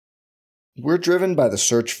We're driven by the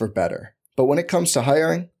search for better. But when it comes to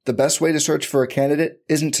hiring, the best way to search for a candidate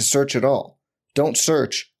isn't to search at all. Don't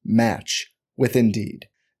search, match with Indeed.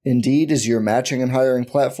 Indeed is your matching and hiring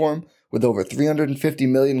platform with over 350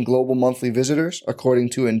 million global monthly visitors,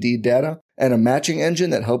 according to Indeed data, and a matching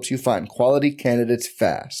engine that helps you find quality candidates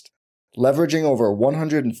fast. Leveraging over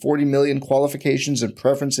 140 million qualifications and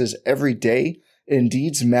preferences every day,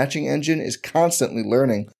 Indeed's matching engine is constantly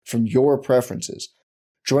learning from your preferences.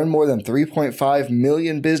 Join more than 3.5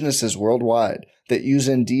 million businesses worldwide that use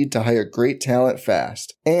Indeed to hire great talent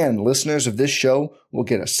fast. And listeners of this show will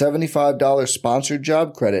get a $75 sponsored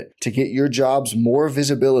job credit to get your jobs more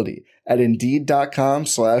visibility at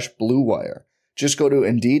Indeed.com/Blue Wire. Just go to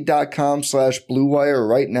Indeed.com/Blue Wire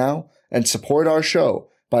right now and support our show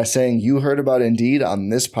by saying you heard about Indeed on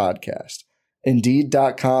this podcast.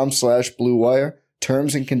 Indeed.com/Blue Wire.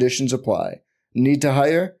 Terms and conditions apply. Need to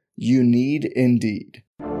hire? You need Indeed.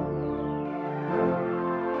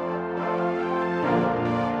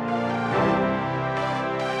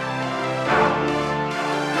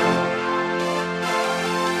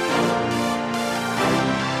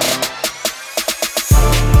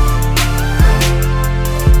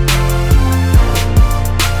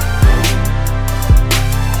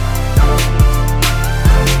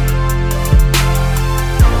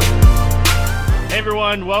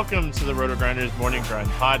 Welcome to the Roto Grinders Morning Grind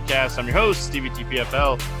Podcast. I'm your host, Stevie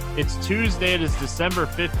TPFL. It's Tuesday. It is December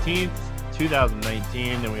 15th,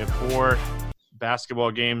 2019, and we have 4 basketball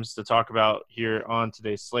games to talk about here on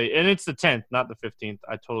today's slate. And it's the 10th, not the 15th.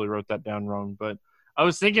 I totally wrote that down wrong, but I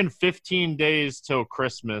was thinking 15 days till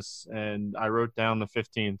Christmas, and I wrote down the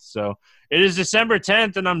 15th. So it is December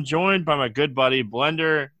 10th, and I'm joined by my good buddy,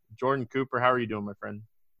 Blender Jordan Cooper. How are you doing, my friend?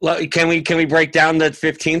 Can we break down that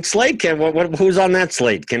 15th slate? Who's on that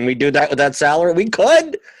slate? Can we do that with that salary? We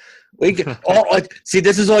could. See,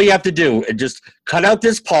 this is all you have to do. Just cut out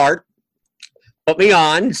this part, put me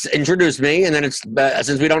on, introduce me, and then it's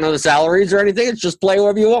since we don't know the salaries or anything, it's just play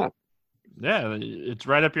whoever you want. Yeah, it's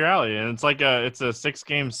right up your alley, and it's like it's a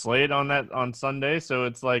 6-game slate on Sunday, so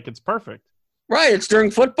it's perfect. Right, it's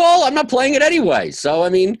during football. I'm not playing it anyway. So, I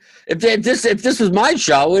mean, if this was my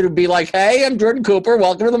show, it would be like, hey, I'm Jordan Cooper.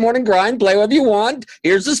 Welcome to the Morning Grind. Play whatever you want.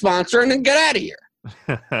 Here's the sponsor, and then get out of here.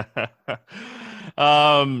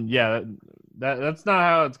 Yeah, that's not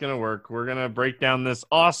how it's going to work. We're going to break down this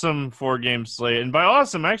awesome 4-game slate. And by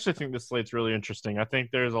awesome, I actually think this slate's really interesting. I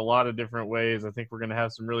think there's a lot of different ways. I think we're going to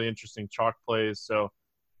have some really interesting chalk plays. So,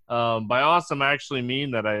 by awesome, I actually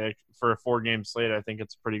mean that for a 4-game slate, I think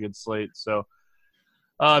it's a pretty good slate. So,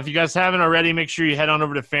 if you guys haven't already, make sure you head on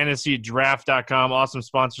over to fantasydraft.com. Awesome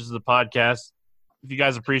sponsors of the podcast. If you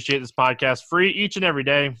guys appreciate this podcast, free each and every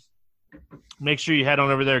day, make sure you head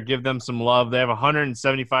on over there, give them some love. They have a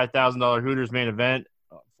 $175,000 Hooters main event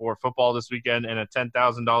for football this weekend and a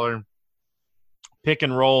 $10,000 pick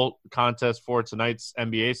and roll contest for tonight's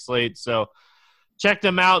NBA slate. So check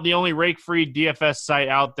them out. The only rake-free DFS site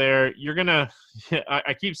out there. You're going to –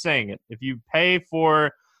 I keep saying it. If you pay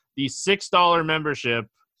for the $6 membership,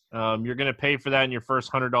 you're going to pay for that in your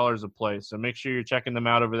first $100 of play. So make sure you're checking them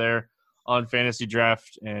out over there on Fantasy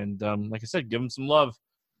Draft. And like I said, give them some love.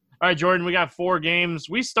 All right, Jordan, we got 4 games.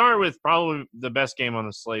 We start with probably the best game on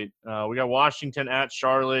the slate. We got Washington at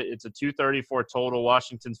Charlotte. It's a 234 total.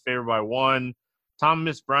 Washington's favored by 1.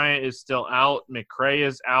 Thomas Bryant is still out. McCray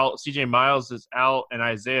is out. CJ Miles is out. And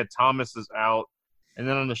Isaiah Thomas is out. And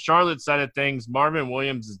then on the Charlotte side of things, Marvin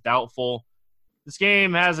Williams is doubtful. This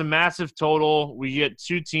game has a massive total. We get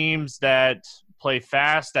 2 teams that play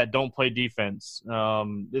fast, that don't play defense.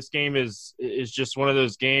 This game is just one of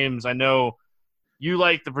those games. I know you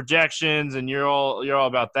like the projections and you're all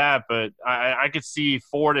about that, but I could see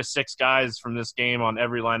 4 to 6 guys from this game on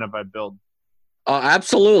every lineup I build.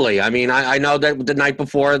 Absolutely. I mean, I know that the night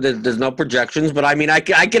before there's no projections, but I mean, I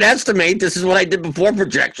can estimate. This is what I did before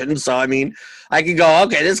projections. So, I mean, I could go,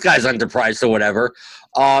 okay, this guy's underpriced or whatever.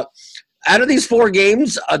 Out of these 4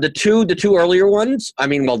 games, the two earlier ones, I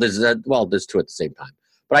mean, there's 2 at the same time.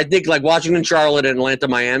 But I think like Washington, Charlotte, and Atlanta,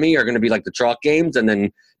 Miami are going to be like the chalk games, and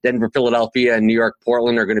then Denver, Philadelphia, and New York,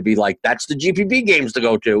 Portland are going to be like that's the GPP games to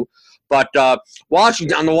go to. But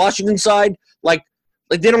Washington, on the Washington side, like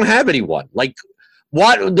they don't have anyone. Like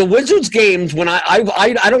what the Wizards games when I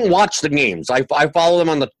don't watch the games. I follow them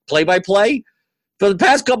on the play-by-play. For the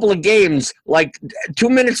past couple of games, like 2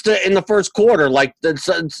 minutes in the first quarter, like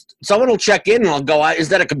someone will check in and I'll go, is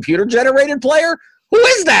that a computer-generated player? Who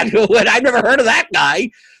is that? I've never heard of that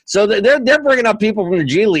guy. So they're bringing up people from the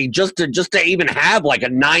G League just to even have like a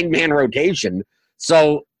 9-man rotation.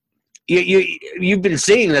 So you've been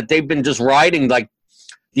seeing that they've been just riding like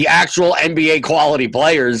the actual NBA quality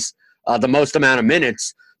players the most amount of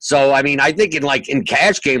minutes. So, I mean, I think in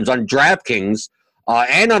cash games on DraftKings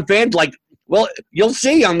and on FanDuel, well, you'll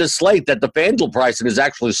see on this slate that the FanDuel pricing is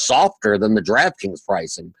actually softer than the DraftKings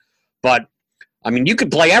pricing. But, I mean, you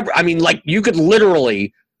could play you could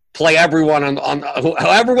literally play everyone on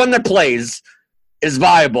everyone that plays is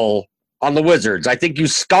viable on the Wizards. I think you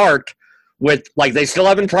start with, they still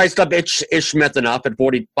haven't priced up Ish Smith enough at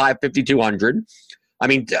 5,200. I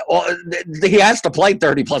mean, he has to play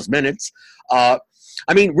 30-plus minutes. I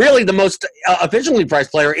mean, really, the most efficiently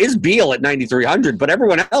priced player is Beal at 9,300, but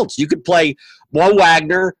everyone else, you could play Mo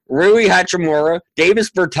Wagner, Rui Hachimura, Davis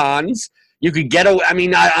Bertans. You could get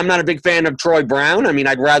I'm not a big fan of Troy Brown. I mean,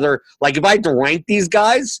 I'd rather, if I had to rank these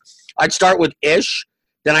guys, I'd start with Ish,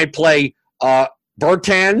 then I'd play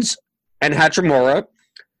Bertans and Hachimura,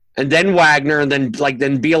 and then Wagner, and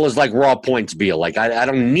then Beal is raw points Beal. I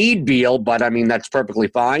don't need Beal, but I mean, that's perfectly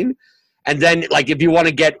fine. And then, if you want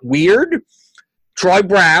to get weird, Troy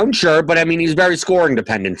Brown, sure, but I mean, he's very scoring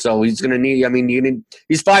dependent, so he's going to need,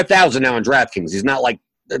 he's 5,000 now on DraftKings. He's not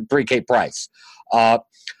a 3K price.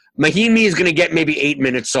 Mahinmi is going to get maybe 8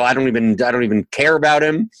 minutes, so I don't even care about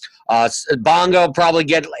him. Bonga will probably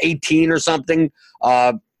get 18 or something.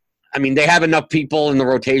 I mean, they have enough people in the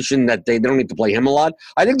rotation that they don't need to play him a lot.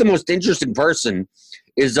 I think the most interesting person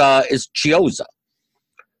is Chiozza,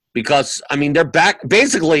 because I mean, they're back.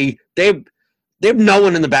 Basically, they have no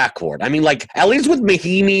one in the backcourt. I mean, at least with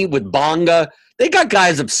Mahinmi, with Bonga, they got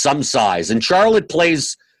guys of some size. And Charlotte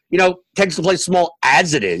tends to play small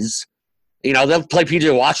as it is. They'll play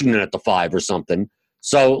P.J. Washington at the 5 or something.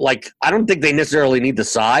 So, I don't think they necessarily need the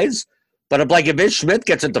size. But if Ish Smith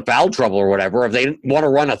gets into foul trouble or whatever, if they want to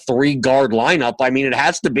run a 3-guard lineup, I mean, it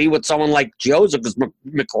has to be with someone like Chiozza, because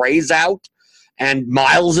McRae's out and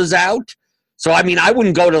Miles is out. So, I mean, I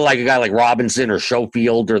wouldn't go to a guy like Robinson or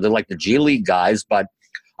Schofield or the G League guys, but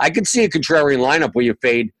I could see a contrarian lineup where you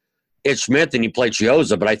fade Ish Smith and you play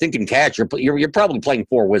Chiozza. But I think in cash, you're probably playing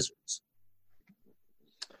 4 Wizards.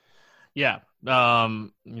 Yeah.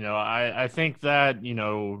 I think that,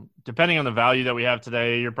 depending on the value that we have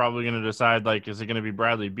today, you're probably going to decide, is it going to be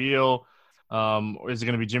Bradley Beal? Or is it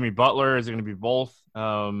going to be Jimmy Butler? Is it going to be both?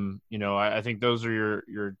 I think those are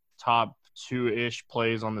your top 2-ish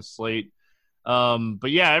plays on the slate.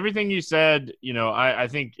 But yeah, everything you said, I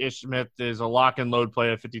think Ish Smith is a lock and load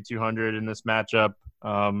play at 5,200 in this matchup.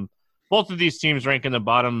 Both of these teams rank in the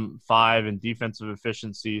bottom 5 in defensive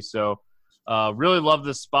efficiency. So really love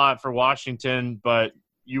this spot for Washington, but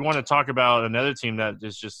you want to talk about another team that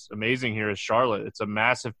is just amazing here is Charlotte. It's a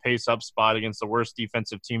massive pace up spot against the worst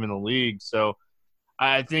defensive team in the league. So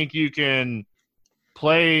I think you can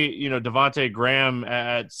play, Devontae Graham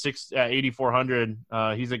at 8,400.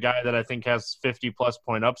 He's a guy that I think has 50-plus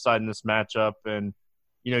point upside in this matchup. And,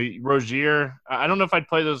 Rozier, I don't know if I'd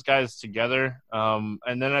play those guys together.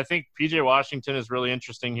 And then I think P.J. Washington is really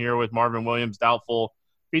interesting here with Marvin Williams doubtful.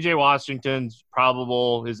 P.J. Washington's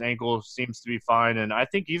probable. His ankle seems to be fine. And I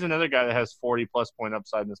think he's another guy that has 40-plus point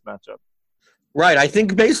upside in this matchup. Right. I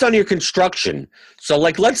think based on your construction. So,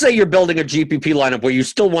 let's say you're building a GPP lineup where you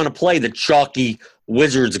still want to play the chalky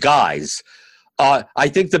Wizards guys. I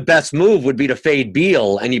think the best move would be to fade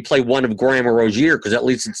Beal and you play one of Graham or Rozier, because at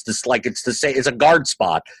least it's a guard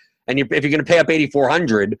spot. And if you're going to pay up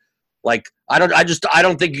 8,400, I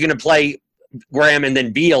don't think you're going to play Graham and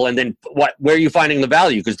then Beal, and then where are you finding the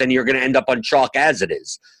value? Because then you're going to end up on chalk as it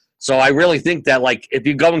is. So I really think that if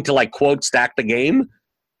you're going to quote stack the game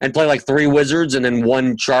and play 3 Wizards and then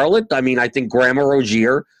 1 Charlotte, I mean, I think Graham or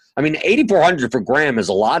Rozier. I mean, 8,400 for Graham is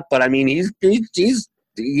a lot, but I mean, he is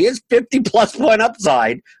 50-plus point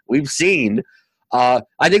upside. We've seen. I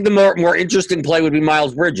think the more interesting play would be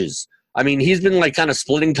Miles Bridges. I mean, he's been kind of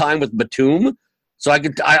splitting time with Batum, so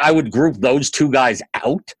I would group those 2 guys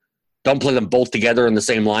out. Don't play them both together in the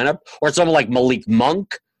same lineup. Or someone like Malik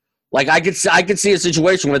Monk. I could see a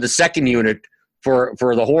situation where the second unit for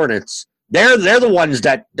the Hornets, they're the ones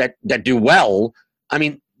that do well. I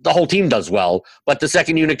mean, the whole team does well, but the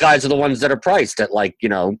second unit guys are the ones that are priced at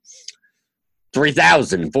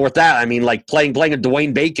 3,000, 4,000. I mean, playing a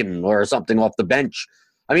Dwayne Bacon or something off the bench.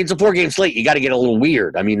 I mean, it's a 4-game slate. You got to get a little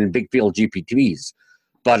weird. I mean, in big field GPTs.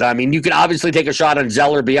 But I mean, you can obviously take a shot on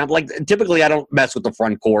Zeller beyond. Typically, I don't mess with the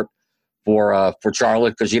front court for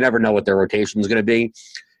Charlotte, because you never know what their rotation is going to be.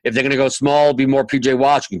 If they're going to go small, be more P.J.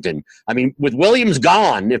 Washington. I mean, with Williams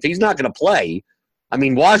gone, if he's not going to play, I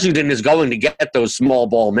mean, Washington is going to get those small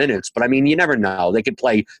ball minutes. But, I mean, you never know. They could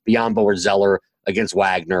play Biyombo or Zeller against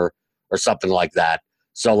Wagner or something like that.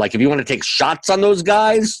 So, if you want to take shots on those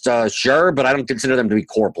guys, sure, but I don't consider them to be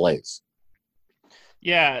core plays.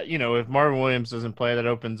 Yeah, if Marvin Williams doesn't play, that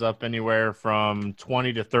opens up anywhere from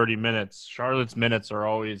 20 to 30 minutes. Charlotte's minutes are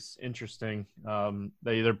always interesting.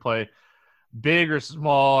 They either play big or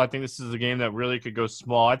small. I think this is a game that really could go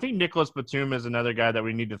small. I think Nicholas Batum is another guy that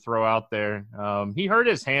we need to throw out there. He hurt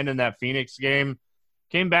his hand in that Phoenix game,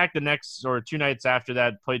 came back the next or 2 nights after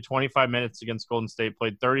that, played 25 minutes against Golden State,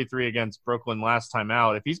 played 33 against Brooklyn last time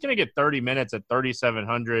out. If he's going to get 30 minutes at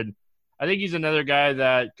 3,700, I think he's another guy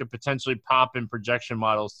that could potentially pop in projection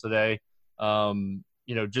models today.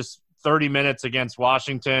 Just 30 minutes against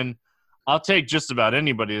Washington. I'll take just about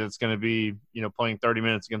anybody that's going to be, playing 30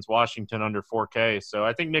 minutes against Washington under 4K. So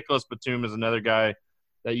I think Nicholas Batum is another guy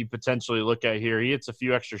that you potentially look at here. He hits a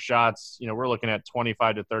few extra shots. We're looking at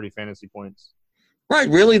 25 to 30 fantasy points. Right.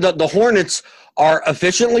 Really, the Hornets are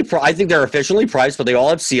efficiently I think they're efficiently priced, but they all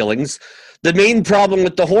have ceilings. The main problem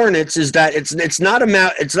with the Hornets is that it's not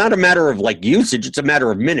a matter of like usage. It's a matter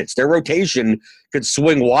of minutes. Their rotation could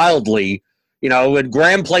swing wildly. When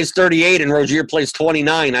Graham plays 38 and Rozier plays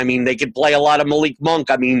 29, I mean, they could play a lot of Malik Monk.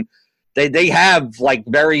 I mean, they have like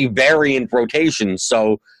very variant rotations.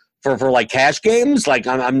 So for like cash games, like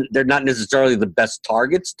they're not necessarily the best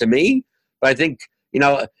targets to me. But I think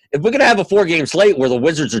if we're gonna have a 4-game slate where the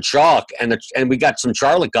Wizards are chalk and we got some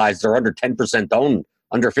Charlotte guys that are under 10% owned,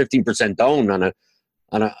 under 15% owned on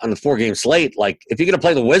a 4-game slate, like if you're gonna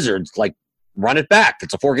play the Wizards, like run it back.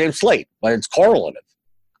 It's a 4-game slate, but it's correlative.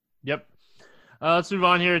 Yep. Let's move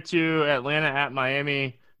on here to Atlanta at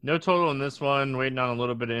Miami. No total in this one. Waiting on a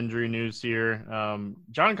little bit of injury news here.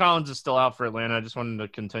 John Collins is still out for Atlanta. I just wanted to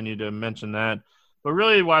continue to mention that. But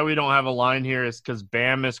really why we don't have a line here is because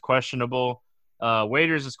Bam is questionable.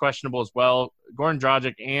 Waiters is questionable as well. Goran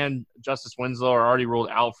Dragic and Justice Winslow are already ruled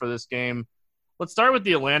out for this game. Let's start with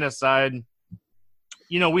the Atlanta side.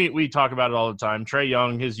 We talk about it all the time. Trae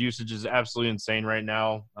Young, his usage is absolutely insane right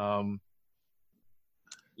now.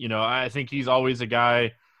 I think he's always a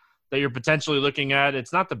guy that you're potentially looking at.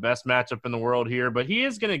 It's not the best matchup in the world here, but he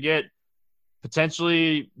is going to get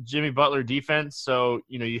potentially Jimmy Butler defense. So,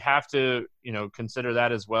 you have to, consider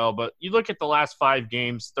that as well. But you look at the last 5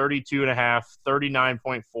 games, 32.5,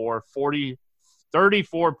 39.4, 40,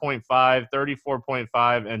 34.5,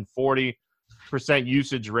 34.5, and 40%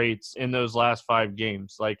 usage rates in those last 5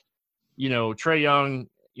 games. Like, Trae Young,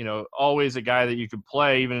 always a guy that you could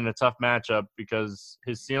play even in a tough matchup because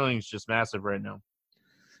his ceiling is just massive right now.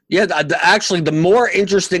 Yeah, actually, the more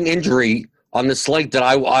interesting injury on the slate that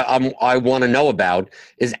I want to know about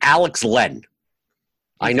is Alex Len.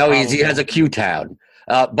 I know he has a Q-town,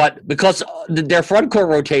 but because their front court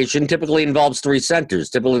rotation typically involves 3 centers.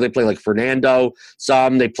 Typically, they play like Fernando,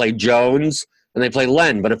 they play Jones, and they play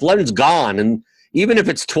Len. But if Len's gone, and even if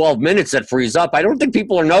it's 12 minutes that frees up, I don't think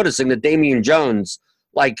people are noticing that Damian Jones,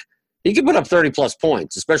 like, he can put up 30-plus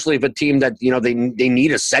points, especially if a team that, they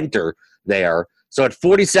need a center there. So at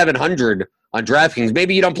 4,700 on DraftKings,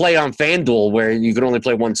 maybe you don't play it on FanDuel where you can only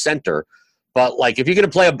play 1 center. But, like, if you're going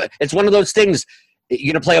to play it's one of those things,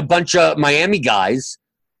 you're going to play a bunch of Miami guys,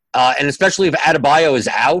 and especially if Adebayo is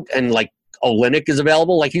out and, like, Olynyk is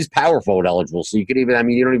available, like, he's power forward eligible. So you could even,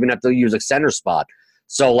 you don't even have to use a center spot.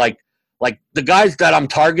 So, like the guys that I'm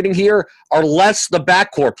targeting here are less the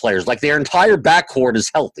backcourt players. Like, their entire backcourt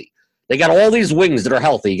is healthy. They got all these wings that are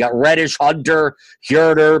healthy. You got Reddish, Hunter,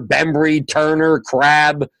 Huerter, Bembry, Turner,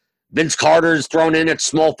 Crabbe. Vince Carter's thrown in at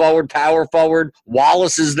small forward, power forward.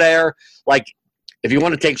 Wallace is there. Like, if you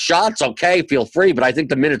want to take shots, okay, feel free. But I think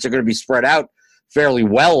the minutes are going to be spread out fairly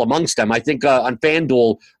well amongst them. I think on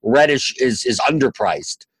FanDuel, Reddish is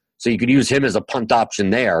underpriced. So you could use him as a punt option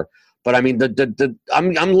there. But, I mean,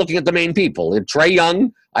 I'm looking at the main people. Trae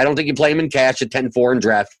Young, I don't think you play him in cash at 10-4 in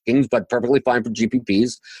DraftKings, but perfectly fine for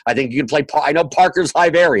GPPs. I think you can play – I know Parker's high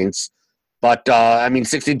variance, but,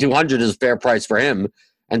 6,200 is a fair price for him.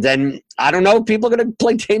 And then, I don't know, people are going to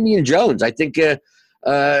play Damian Jones. I think, for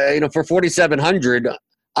 4,700,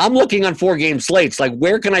 I'm looking on 4-game slates. Like,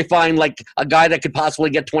 where can I find, like, a guy that could possibly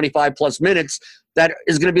get 25-plus minutes that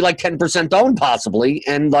is going to be, like, 10% owned possibly?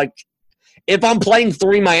 And, like, if I'm playing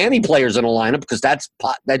 3 Miami players in a lineup, because that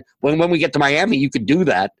when we get to Miami, you could do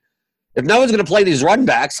that. If no one's going to play these run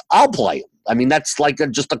backs, I'll play them. I mean, that's like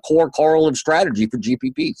just a core correlative strategy for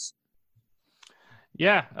GPPs.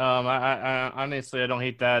 Yeah, I honestly, I don't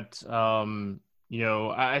hate that.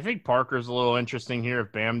 I think Parker's a little interesting here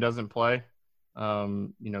if Bam doesn't play.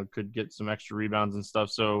 Could get some extra rebounds and stuff.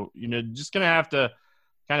 So, just going to have to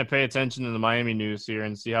kind of pay attention to the Miami news here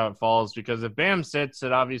and see how it falls, because if Bam sits,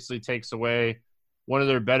 it obviously takes away one of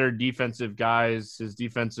their better defensive guys. His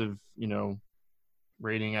defensive,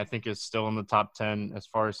 rating, I think, is still in the top 10 as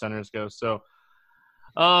far as centers go. So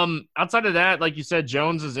Outside of that, like you said,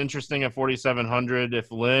 Jones is interesting at 4,700.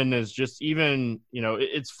 If Lynn is just even,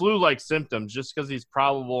 it's flu-like symptoms. Just because he's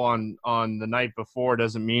probable on the night before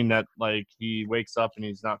doesn't mean that like he wakes up and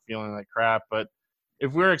he's not feeling like crap. But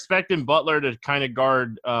if we're expecting Butler to kind of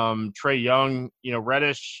guard Trae Young,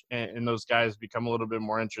 Reddish and those guys become a little bit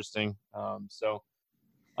more interesting. So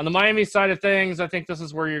on the Miami side of things, I think this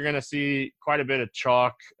is where you're going to see quite a bit of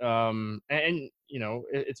chalk.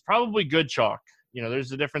 It's probably good chalk.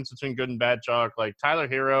 There's a difference between good and bad chalk. Like Tyler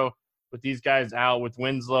Hero, with these guys out, with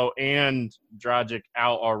Winslow and Dragic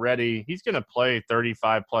out already, he's going to play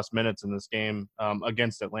 35-plus minutes in this game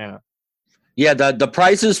against Atlanta. Yeah, the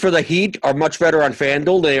prices for the Heat are much better on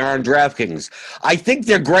FanDuel than they are on DraftKings. I think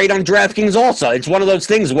they're great on DraftKings also. It's one of those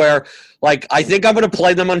things where, like, I think I'm going to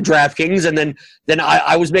play them on DraftKings, and then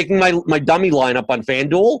I was making my dummy lineup on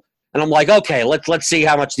FanDuel, and I'm like, okay, let's see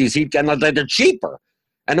how much these Heat – and they're cheaper.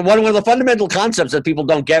 And one of the fundamental concepts that people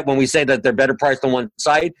don't get when we say that they're better priced on one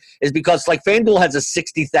side is because, like, FanDuel has a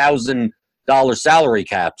 $60,000 salary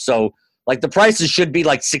cap. So, like, the prices should be,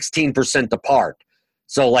 like, 16% apart.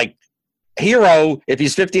 So, like, Hero, if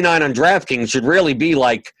he's 59 on DraftKings, should really be,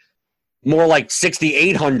 like, more like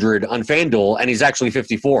 6,800 on FanDuel, and he's actually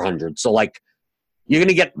 5,400. So, like, you're going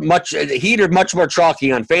to get Heat are much more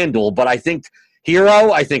chalky on FanDuel, but I think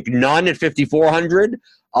Hero, none at 5,400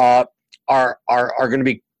 are going to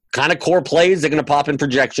be kind of core plays. They're going to pop in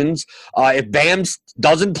projections. If Bam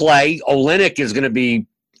doesn't play, Olynyk is going to be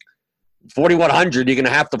 4,100. You're going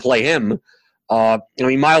to have to play him.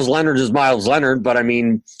 Miles Leonard is Miles Leonard, but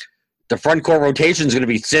the front court rotation is going to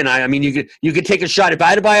be thin. You could take a shot. If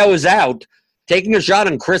Adebayo is out, taking a shot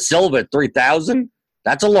on Chris Silva at 3,000,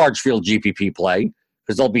 that's a large field GPP play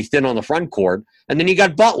because they'll be thin on the front court. And then you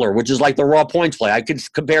got Butler, which is like the raw points play. I could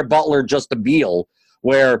compare Butler just to Beal,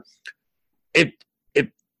 where if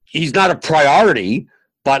he's not a priority,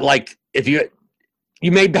 but like if you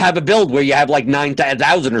may have a build where you have like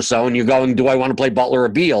 9,000 or so, and you're going, do I want to play Butler or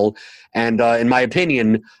Beal? And in my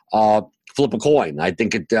opinion, flip a coin. I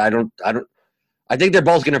think I think they're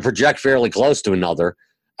both going to project fairly close to another.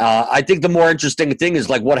 I think the more interesting thing is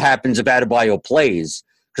like what happens if Adebayo plays,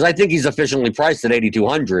 because I think he's efficiently priced at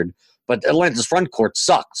 8,200, but Atlanta's front court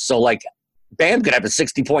sucks. So like Bam could have a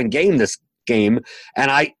 60-point game this game, and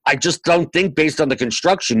I just don't think based on the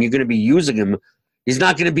construction you're going to be using him. He's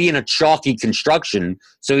not going to be in a chalky construction,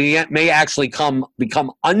 so he may actually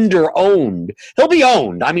become under-owned. He'll be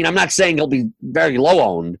owned. I'm not saying he'll be very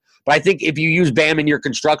low-owned, but I think if you use Bam in your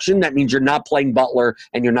construction, that means you're not playing Butler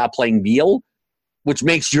and you're not playing Beal, which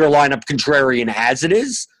makes your lineup contrarian as it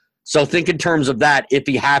is. So think in terms of that if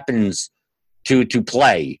he happens to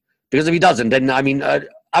play. Because if he doesn't, then,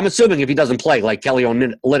 I'm assuming if he doesn't play, like Kelly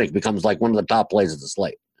Olynyk becomes like one of the top plays of the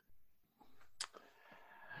slate.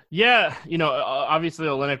 Yeah, obviously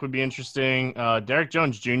Olynyk would be interesting. Derek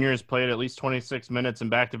Jones Jr. has played at least 26 minutes in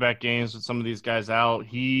back-to-back games with some of these guys out.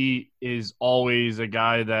 He is always a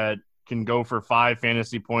guy that can go for 5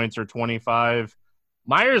 fantasy points or 25.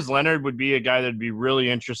 Myers Leonard would be a guy that would be really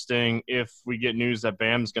interesting if we get news that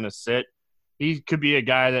Bam's going to sit. He could be a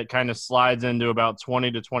guy that kind of slides into about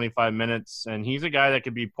 20 to 25 minutes, and he's a guy that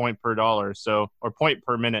could be point per dollar, or point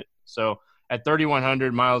per minute. So at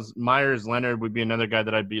 3,100, Myers Leonard would be another guy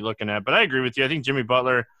that I'd be looking at. But I agree with you. I think Jimmy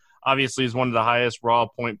Butler obviously is one of the highest raw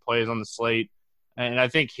point plays on the slate. And I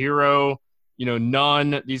think Hero,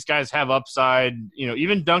 none. These guys have upside.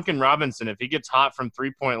 Even Duncan Robinson, if he gets hot from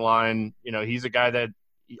three-point line, he's a guy that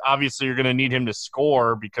obviously you're going to need him to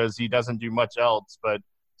score because he doesn't do much else. But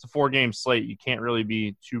it's a 4-game slate. You can't really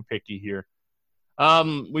be too picky here.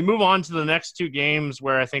 We move on to the next 2 games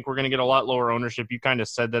where I think we're going to get a lot lower ownership. You kind of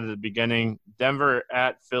said that at the beginning. Denver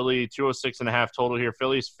at Philly, 206.5 total here.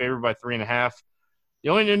 Philly's favored by 3.5. The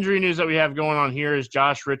only injury news that we have going on here is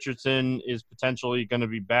Josh Richardson is potentially going to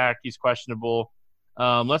be back. He's questionable.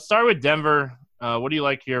 Let's start with Denver. What do you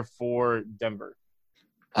like here for Denver?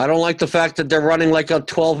 I don't like the fact that they're running like a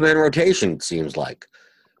 12-man rotation, it seems like.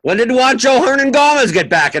 When did Juancho Hernan-Gomez get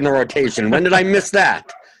back in the rotation? When did I miss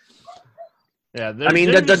that? Yeah,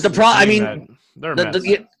 the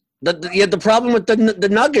problem with the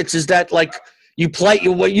Nuggets is that like you play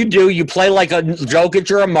like a Jokic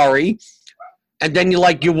or a Murray, and then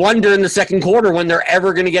you wonder in the second quarter when they're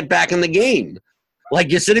ever going to get back in the game. Like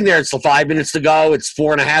you're sitting there, it's 5 minutes to go, it's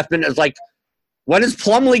 4.5 minutes. It's like, when is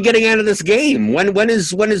Plumlee getting out of this game? When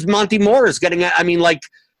is Monty Morris getting out?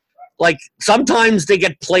 Like sometimes they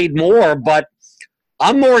get played more, but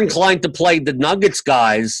I'm more inclined to play the Nuggets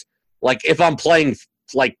guys. Like if I'm playing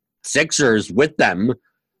like Sixers with them,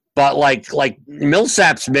 but like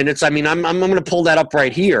Millsap's minutes, I'm going to pull that up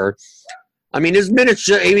right here. I mean, his minutes,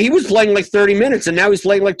 he was playing like 30 minutes, and now he's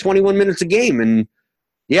playing like 21 minutes a game. And,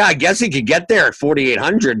 yeah, I guess he could get there at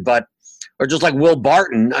 4,800, but or just like Will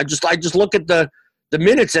Barton. I just look at the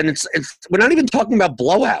minutes, and it's we're not even talking about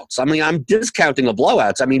blowouts. I mean, I'm discounting the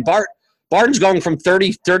blowouts. I mean, Barton's going from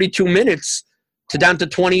 32 minutes to down to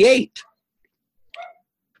 28.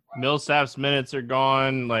 Millsap's minutes are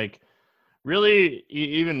gone. Like, really,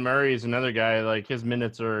 even Murray's another guy. Like, his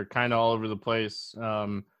minutes are kind of all over the place.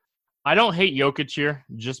 I don't hate Jokic here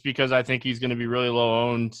just because I think he's going to be really low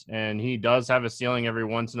owned, and he does have a ceiling every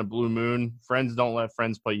once in a blue moon. Friends don't let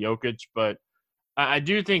friends play Jokic, but I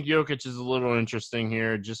do think Jokic is a little interesting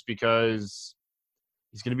here just because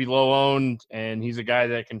he's going to be low owned, and he's a guy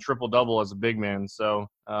that can triple double as a big man. So,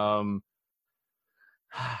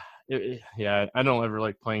 yeah, I don't ever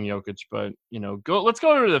like playing Jokic, but let's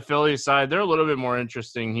go over to the Phillies side. They're a little bit more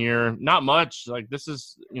interesting here. Not much. Like, this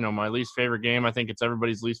is, my least favorite game. I think it's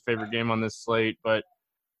everybody's least favorite game on this slate, but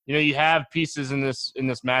you have pieces in this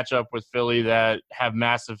matchup with Philly that have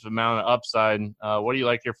massive amount of upside. What do you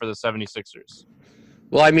like here for the 76ers?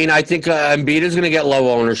 Well, I mean, I think Embiid is going to get low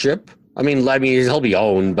ownership. I mean, he'll be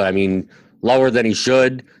owned, but I mean, lower than he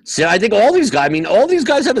should. So I think all these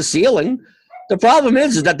guys have a ceiling. The problem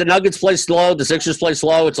is that the Nuggets play slow, the Sixers play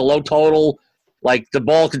slow. It's a low total. Like, the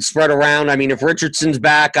ball can spread around. I mean, if Richardson's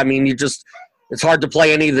back, I mean, it's hard to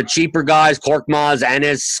play any of the cheaper guys, Korkmaz,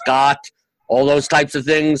 Ennis, Scott, all those types of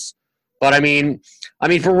things. But I mean,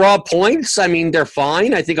 for raw points, I mean, they're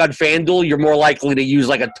fine. I think on FanDuel, you're more likely to use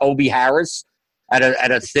like a Toby Harris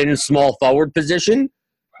at a thin, small forward position,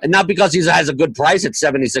 and not because he has a good price at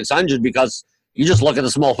 7,600, because you just look at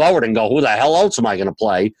the small forward and go, who the hell else am I going to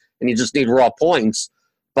play? And you just need raw points.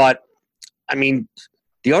 But, I mean,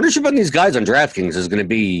 the ownership on these guys on DraftKings is going to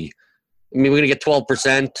be, we're going to get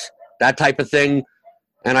 12%, that type of thing.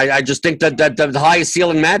 And I just think that the highest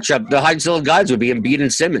ceiling matchup, the highest ceiling guys would be Embiid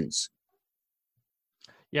and Simmons.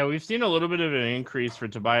 Yeah, we've seen a little bit of an increase for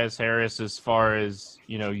Tobias Harris as far as,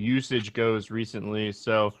 usage goes recently.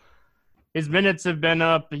 So his minutes have been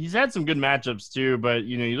up. He's had some good matchups too, but,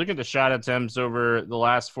 you look at the shot attempts over the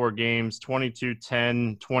last 4 games, 22,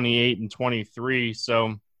 10, 28, and 23.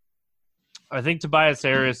 So I think Tobias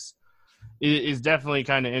Harris is definitely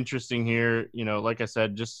kind of interesting here. Like I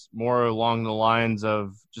said, just more along the lines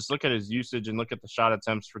of just look at his usage and look at the shot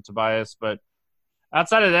attempts for Tobias. But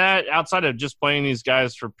outside of that, outside of just playing these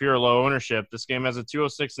guys for pure low ownership, this game has a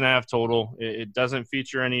 206.5 total. It doesn't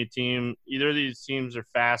feature any team. Either of these teams are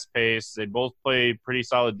fast-paced. They both play pretty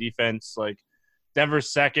solid defense. Like,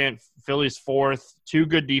 Denver's second, Philly's fourth. 2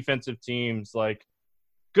 good defensive teams. Like,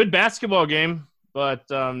 good basketball game, but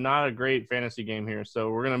not a great fantasy game here. So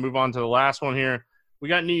we're going to move on to the last one here. We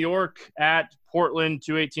got New York at Portland,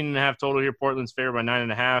 218.5 total here. Portland's favored by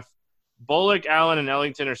 9.5. Bullock, Allen, and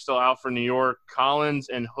Ellington are still out for New York. Collins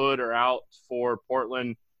and Hood are out for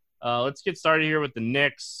Portland. Let's get started here with the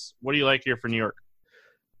Knicks. What do you like here for New York?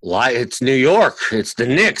 It's New York. It's the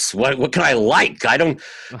Knicks. What can I like? I don't.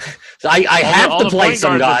 I have to play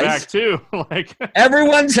some guys. Back too.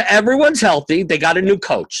 Everyone's healthy. They got a new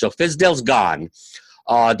coach, so Fizdale's gone.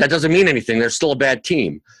 That doesn't mean anything. They're still a bad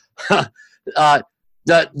team.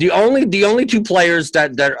 The only 2 players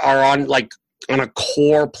that are on a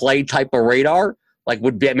core play type of radar,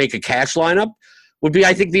 make a cash lineup, would be,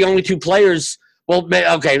 I think, the only 2 players. Well,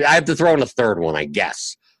 okay, I have to throw in a third one, I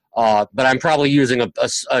guess. But I'm probably using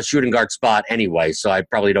a shooting guard spot anyway, so I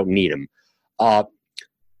probably don't need him.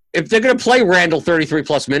 If they're going to play Randall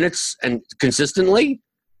 33-plus minutes and consistently,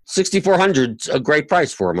 6,400 is a great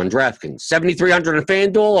price for him on DraftKings. 7,300 on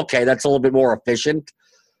FanDuel, okay, that's a little bit more efficient.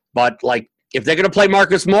 But, if they're going to play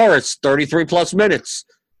Marcus Morris 33-plus minutes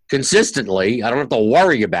consistently, I don't have to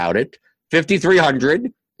worry about it.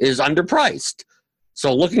 5,300 is underpriced.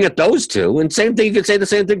 So looking at those 2, and same thing, you could say the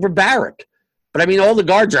same thing for Barrett. But, I mean, all the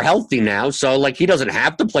guards are healthy now, so, he doesn't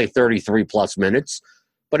have to play 33-plus minutes,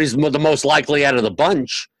 but he's the most likely out of the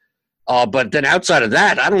bunch. But then outside of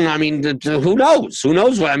that, I don't know. I mean, who knows? Who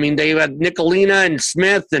knows what? I mean, they had Nicolina and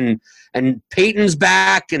Smith and Peyton's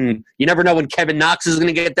back, and you never know when Kevin Knox is going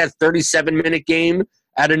to get that 37-minute game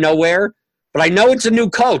out of nowhere. But I know it's a new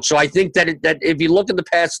coach, so I think that if you look at the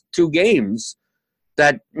past 2 games,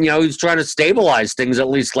 that he's trying to stabilize things, at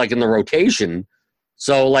least in the rotation.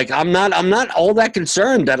 So I'm not all that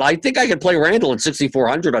concerned. That I think I could play Randall at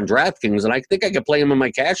 6,400 on DraftKings, and I think I could play him in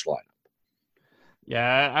my cash lineup.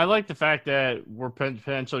 Yeah, I like the fact that we're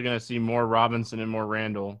potentially going to see more Robinson and more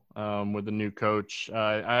Randall with the new coach.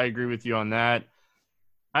 I agree with you on that.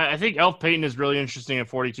 I think Elf Payton is really interesting at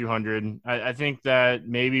 4,200. I think that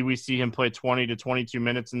maybe we see him play 20 to 22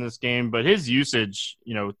 minutes in this game, but his usage,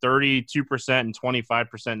 32% and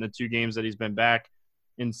 25% in the 2 games that he's been back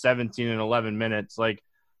in 17 and 11 minutes. Like,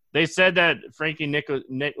 they said that Frankie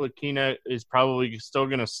Ntilikina is probably still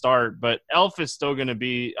going to start, but Elf is still going to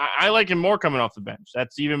be – I like him more coming off the bench.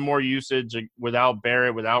 That's even more usage without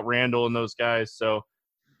Barrett, without Randall and those guys. So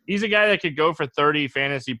he's a guy that could go for 30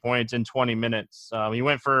 fantasy points in 20 minutes. He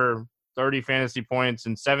went for 30 fantasy points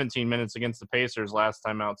in 17 minutes against the Pacers last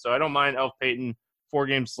time out. So I don't mind Elf Payton,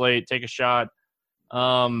 4-game slate, take a shot.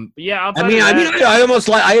 Yeah,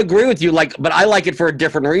 I agree with you, but I like it for a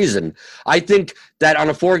different reason. I think that on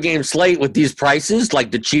a 4-game slate with these prices, like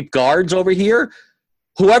the cheap guards over here,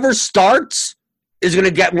 whoever starts is going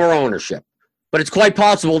to get more ownership. But it's quite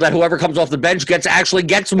possible that whoever comes off the bench actually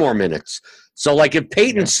gets more minutes. So, like, if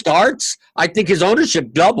Payton starts, I think his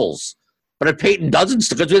ownership doubles. But if Payton doesn't,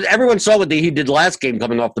 because everyone saw what he did last game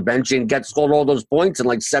coming off the bench and scored all those points in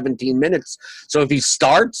like 17 minutes. So if he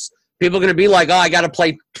starts, people are going to be like, I got to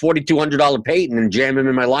play $4,200 Payton and jam him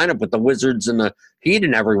in my lineup with the Wizards and the Heat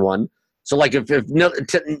and everyone. So, like, if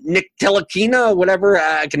Nick Ntilikina, whatever,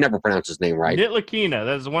 I can never pronounce his name right. Ntilikina,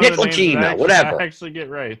 that's one of the names that whatever. I actually get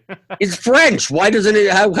right. It's French. Why doesn't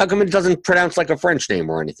it? How come it doesn't pronounce like a French name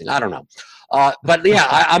or anything? I don't know. But yeah,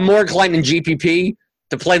 I'm more inclined in GPP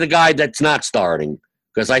to play the guy that's not starting,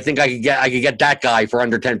 because I think I could get that guy for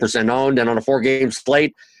under 10% owned, and on a 4-game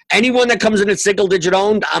slate, anyone that comes in at single-digit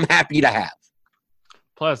owned, I'm happy to have.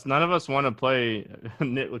 Plus, none of us want to play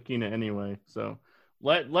Ntilikina anyway, so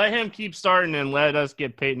let him keep starting and let us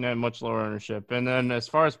get Payton at much lower ownership. And then as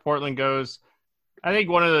far as Portland goes, I think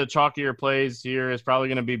one of the chalkier plays here is probably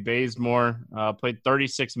going to be Bazemore. Played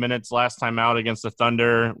 36 minutes last time out against the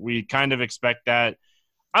Thunder. We kind of expect that.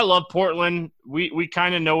 I love Portland. We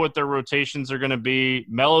kind of know what their rotations are going to be.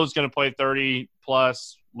 Melo's going to play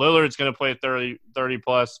 30-plus. Lillard's going to play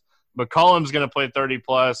 30-plus. McCollum's going to play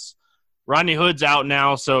 30-plus. Rodney Hood's out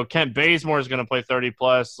now, so Kent Bazemore is going to play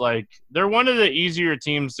 30-plus. Like, they're one of the easier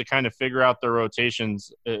teams to kind of figure out their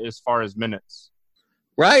rotations as far as minutes.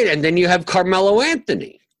 Right, and then you have Carmelo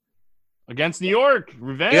Anthony. Against New York.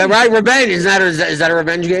 Revenge. Yeah, right, revenge. Is that a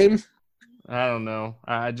revenge game? I don't know.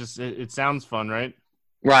 It sounds fun, right?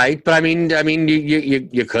 Right, but I mean,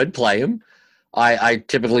 you could play him. I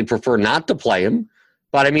typically prefer not to play him.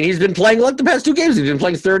 But, I mean, he's been playing, like the past 2 games, he's been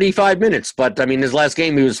playing 35 minutes. But, I mean, his last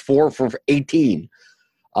game, he was 4 for 18.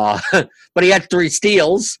 But he had 3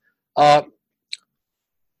 steals. I'm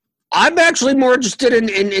actually more interested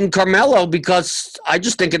in Carmelo, because I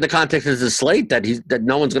just think in the context of the slate that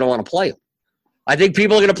no one's going to want to play him. I think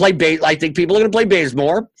people are going to play Bazemore. I think people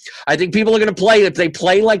are going to play, if they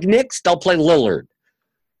play like Knicks, they'll play Lillard.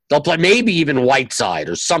 They'll play maybe even Whiteside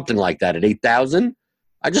or something like that at 8,000.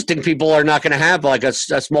 I just think people are not going to have like a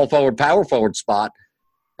small forward, power forward spot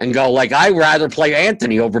and go like, I'd rather play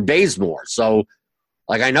Anthony over Bazemore. So,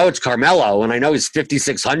 like, I know it's Carmelo and I know he's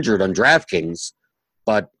 5,600 on DraftKings,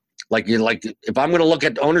 but if I'm going to look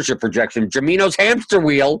at ownership projection, Jamino's hamster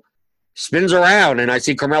wheel spins around and I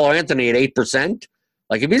see Carmelo Anthony at 8%.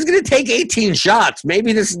 Like, if he's going to take 18 shots,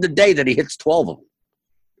 maybe this is the day that he hits 12 of them.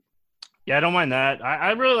 Yeah, I don't mind that.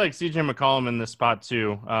 I really like CJ McCollum in this spot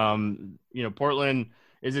too. Portland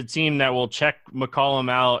is a team that will check McCollum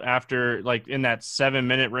out after, like, in that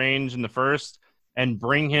 7-minute range in the first and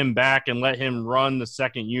bring him back and let him run the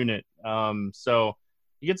second unit. So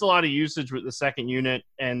he gets a lot of usage with the second unit,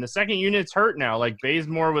 and the second unit's hurt now. Like,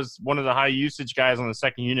 Bazemore was one of the high usage guys on the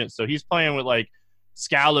second unit, so he's playing with like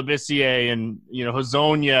Scalabissier and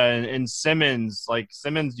Hazonia and Simmons. Like,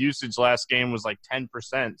 Simmons' usage last game was like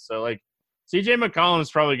 10%. So like CJ McCollum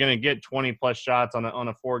is probably going to get 20 plus shots on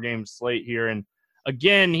a 4-game slate here, and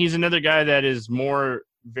again, he's another guy that is more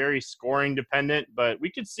very scoring dependent, but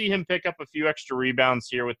we could see him pick up a few extra rebounds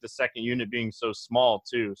here with the second unit being so small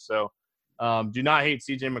too. So do not hate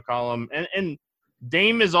CJ McCollum. And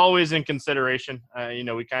Dame is always in consideration.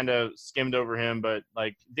 We kind of skimmed over him, but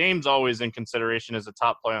like Dame's always in consideration as a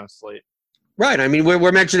top play on a slate. Right. I mean,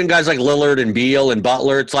 we're mentioning guys like Lillard and Beal and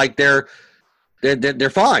Butler. It's like they're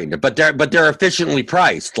fine, but they're efficiently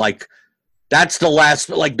priced. Like, that's the last,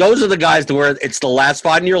 like, those are the guys to where it's the last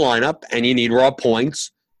spot in your lineup and you need raw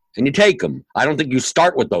points and you take them. I don't think you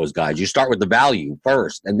start with those guys. You start with the value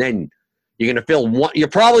first, and then you're going to fill one. You're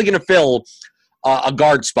probably going to fill a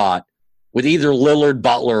guard spot with either Lillard,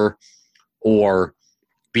 Butler, or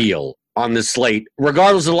Beal on this slate.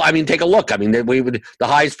 Regardless of, I mean, take a look. I mean, the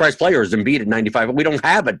highest priced player is Embiid at 95, but we don't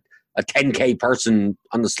have a 10K person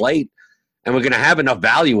on the slate, and we're going to have enough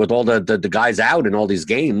value with all the guys out in all these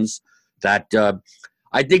games that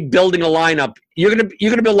I think building a lineup, you're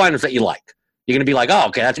gonna build lineups that you like. You're gonna be like, oh,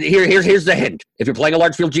 okay, here's the hint. If you're playing a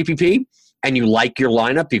large field GPP and you like your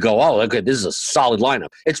lineup, you go, oh, okay, this is a solid lineup.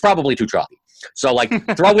 It's probably too choppy. So like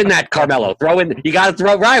throw in that Carmelo, you got to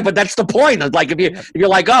throw right, but that's the point. Like if you're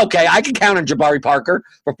like, oh, okay, I can count on Jabari Parker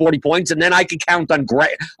for 40 points, and then I can count on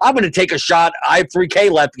Gray. I'm going to take a shot. I have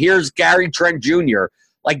 3K left. Here's Gary Trent Jr.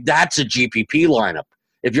 Like that's a GPP lineup.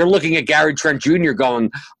 If you're looking at Gary Trent Jr.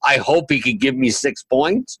 going, I hope he can give me 6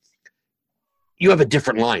 points, you have a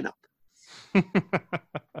different lineup.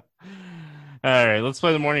 All right, let's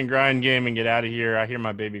play the morning grind game and get out of here. I hear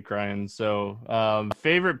my baby crying. So,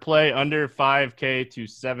 favorite play under 5K to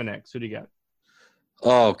 7X. Who do you got?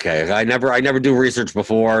 Okay, I never do research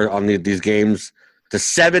before on these games. The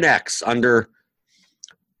 7X under,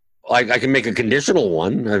 I can make a conditional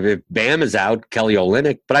one. If Bam is out, Kelly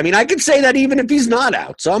Olynyk. But I mean, I could say that even if he's not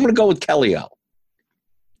out. So I'm going to go with Kelly O.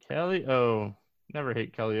 Kelly O. Never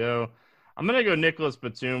hate Kelly O. I'm going to go Nicholas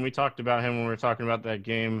Batum. We talked about him when we were talking about that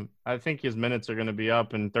game. I think his minutes are going to be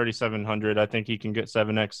up in 3,700. I think he can get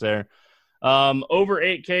 7X there. Over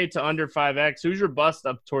 8K to under 5X. Who's your bust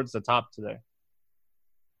up towards the top today?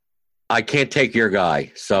 I can't take your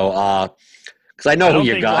guy. So, because I know who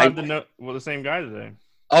your guy. The same guy today.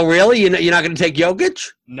 Oh, really? You're not going to take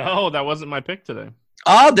Jokic? No, that wasn't my pick today.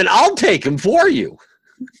 Oh, then I'll take him for you.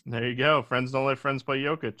 There you go. Friends don't let friends play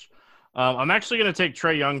Jokic. I'm actually going to take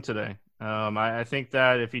Trae Young today. I think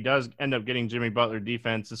that if he does end up getting Jimmy Butler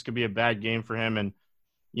defense, this could be a bad game for him. And,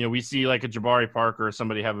 we see like a Jabari Parker or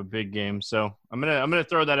somebody have a big game. So I'm gonna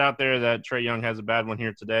throw that out there that Trae Young has a bad one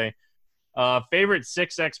here today. Favorite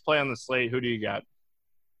 6X play on the slate. Who do you got?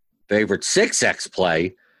 Favorite 6X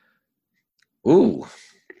play. Ooh,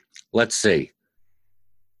 let's see.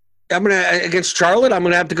 Against Charlotte, I'm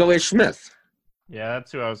gonna have to go Ish Smith. Yeah,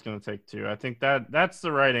 that's who I was gonna take too. I think that's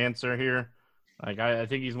the right answer here. Like I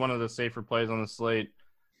think he's one of the safer plays on the slate.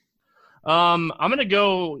 I'm gonna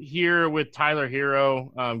go here with Tyler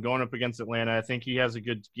Hero going up against Atlanta. I think he has a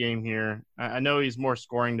good game here. I know he's more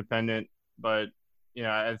scoring dependent, but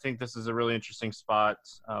I think this is a really interesting spot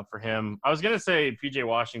for him. I was gonna say PJ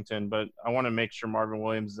Washington, but I want to make sure Marvin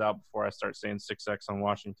Williams is out before I start saying 6X on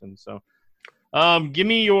Washington. So, give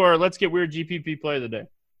me your let's get weird GPP play of the day.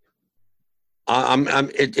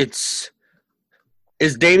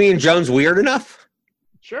 Is Damian Jones weird enough?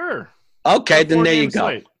 Sure. Okay, then there you go.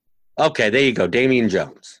 Slate. Okay, there you go. Damian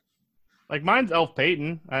Jones. Like mine's Elf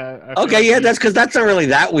Payton. Okay, yeah, that's because that's not really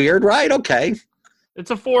that weird, right? Okay. It's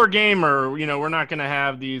a 4-gamer. We're not going to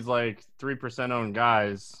have these like 3% owned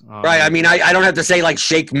guys. Right. I mean, I don't have to say like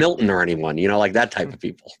Shake Milton or anyone, like that type of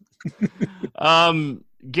people.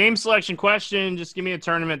 Game selection question. Just give me a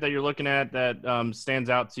tournament that you're looking at that stands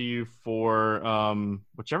out to you for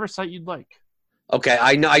whichever site you'd like. Okay,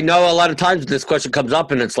 I know a lot of times this question comes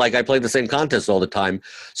up, and it's like I play the same contest all the time.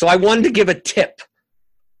 So I wanted to give a tip,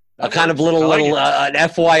 a kind of little an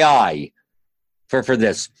FYI for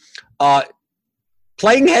this.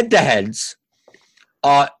 Playing head-to-heads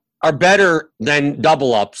are better than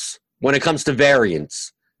double-ups when it comes to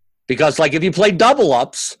variance. Because, like, if you play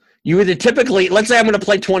double-ups, you either typically – let's say I'm going to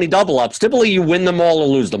play 20 double-ups. Typically, you win them all or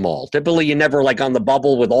lose them all. Typically, you're never, like, on the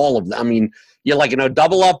bubble with all of them. I mean – you're like,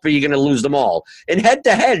 double up, or you're going to lose them all. In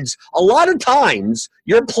head-to-heads, a lot of times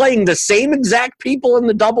you're playing the same exact people in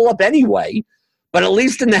the double up anyway, but at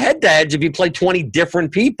least in the head-to-heads, if you play 20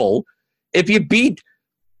 different people, if you beat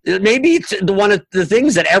 – maybe it's one of the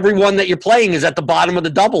things that everyone that you're playing is at the bottom of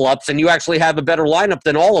the double ups, and you actually have a better lineup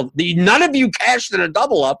than all of – none of you cashed in a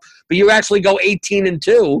double up, but you actually go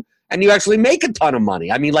 18-2, and you actually make a ton of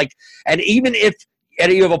money. I mean, like – and even if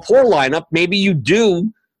you have a poor lineup, maybe you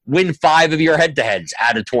do – win 5 of your head-to-heads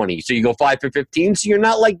out of 20. So you go 5 for 15. So you're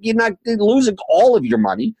not losing all of your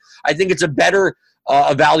money. I think it's a better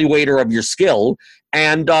evaluator of your skill.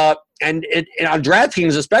 And on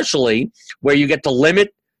DraftKings especially, where you get to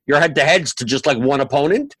limit your head-to-heads to just like one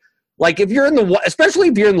opponent. Like especially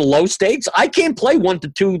if you're in the low stakes, I can't play $1 to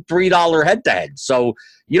 $2, $3 head-to-heads. So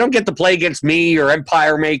you don't get to play against me or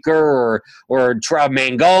Empire Maker or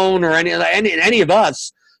Mangone or any of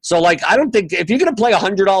us. So, like, I don't think – if you're going to play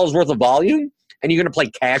 $100 worth of volume and you're going to play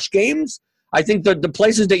cash games, I think the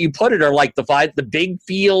places that you put it are like the big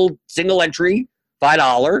field single entry,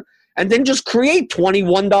 $5, and then just create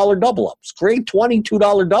 $21 double-ups. Create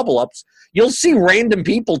 $22 double-ups. You'll see random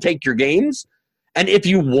people take your games, and if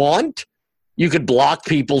you want, you could block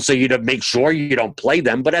people so you'd make sure you don't play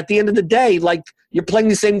them. But at the end of the day, like, you're playing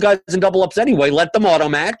the same guys in double-ups anyway. Let them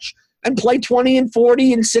auto-match. And play 20 and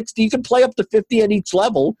 40 and 60. You can play up to 50 at each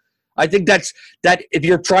level. I think that if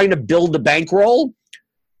you're trying to build a bankroll,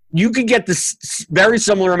 you could get this very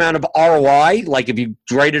similar amount of ROI, like if you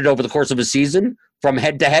graded over the course of a season from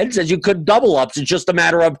head-to-heads, as you could double-ups. It's just a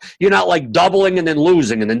matter of you're not like doubling and then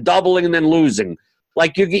losing and then doubling and then losing.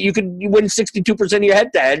 Like you win 62% of your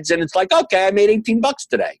head-to-heads, and it's like, okay, I made $18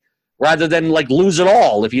 today, rather than like lose it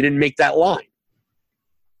all if you didn't make that line.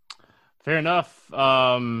 Fair enough.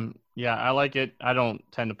 Yeah, I like it. I don't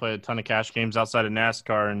tend to play a ton of cash games outside of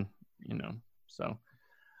NASCAR, and so.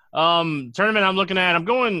 Tournament I'm looking at, I'm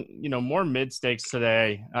going, more mid stakes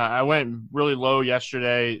today. I went really low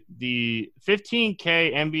yesterday. The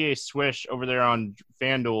 15K NBA Swish over there on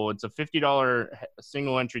FanDuel, it's a $50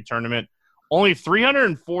 single entry tournament. Only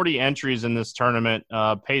 340 entries in this tournament.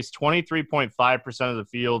 Pays 23.5% of the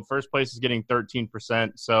field. First place is getting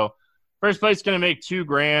 13%. So first place is going to make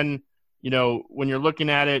 $2,000. When you're looking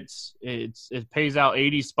at it, it pays out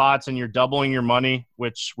 80 spots and you're doubling your money,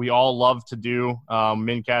 which we all love to do.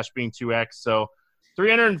 Min cash being 2x. So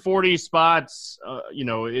 340 spots,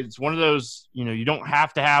 it's one of those, you don't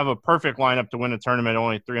have to have a perfect lineup to win a tournament,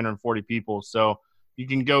 only 340 people. So you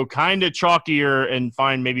can go kind of chalkier and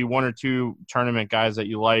find maybe one or two tournament guys that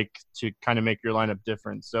you like to kind of make your lineup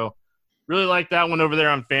different. So really like that one over there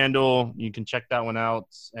on FanDuel. You can check that one out.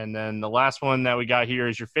 And then the last one that we got here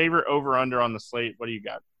is your favorite over/under on the slate. What do you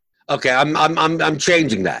got? Okay, I'm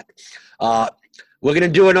changing that. We're gonna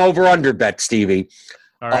do an over/under bet, Stevie.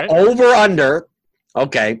 All right. Over/under.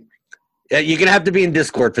 Okay, you're gonna have to be in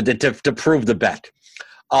Discord to prove the bet.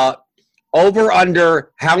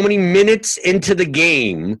 Over/under. How many minutes into the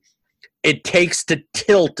game it takes to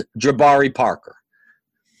tilt Jabari Parker?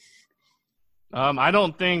 I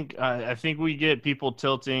don't think I think we get people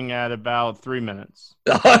tilting at about 3 minutes.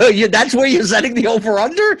 That's where you're setting the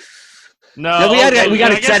over/under? No, we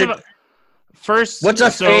got to set it first. What's a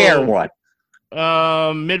fair one?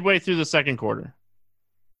 Midway through the second quarter.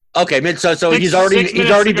 Okay, so he's already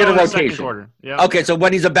did a rotation. Yep. Okay, so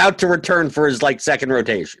when he's about to return for his second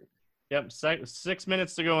rotation. Yep, 6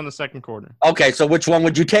 minutes to go in the second quarter. Okay, so which one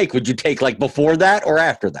would you take? Would you take before that or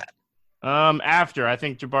after that? After. I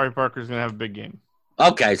think Jabari Parker's going to have a big game.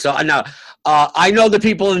 Okay, so now I know the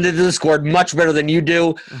people in the Discord much better than you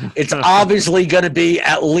do. It's obviously going to be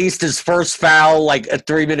at least his first foul, at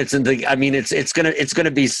 3 minutes into. I mean, it's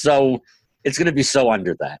gonna be so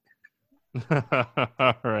under that.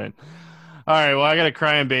 All right. Well, I got a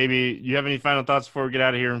crying baby. You have any final thoughts before we get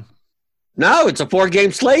out of here? No, it's a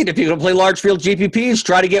 4-game slate. If you're going to play large field GPPs,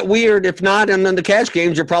 try to get weird. If not, and then the cash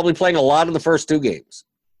games, you're probably playing a lot of the first 2 games.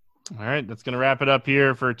 All right, that's going to wrap it up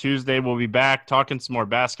here for Tuesday. We'll be back talking some more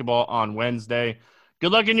basketball on Wednesday.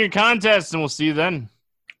 Good luck in your contest, and we'll see you then.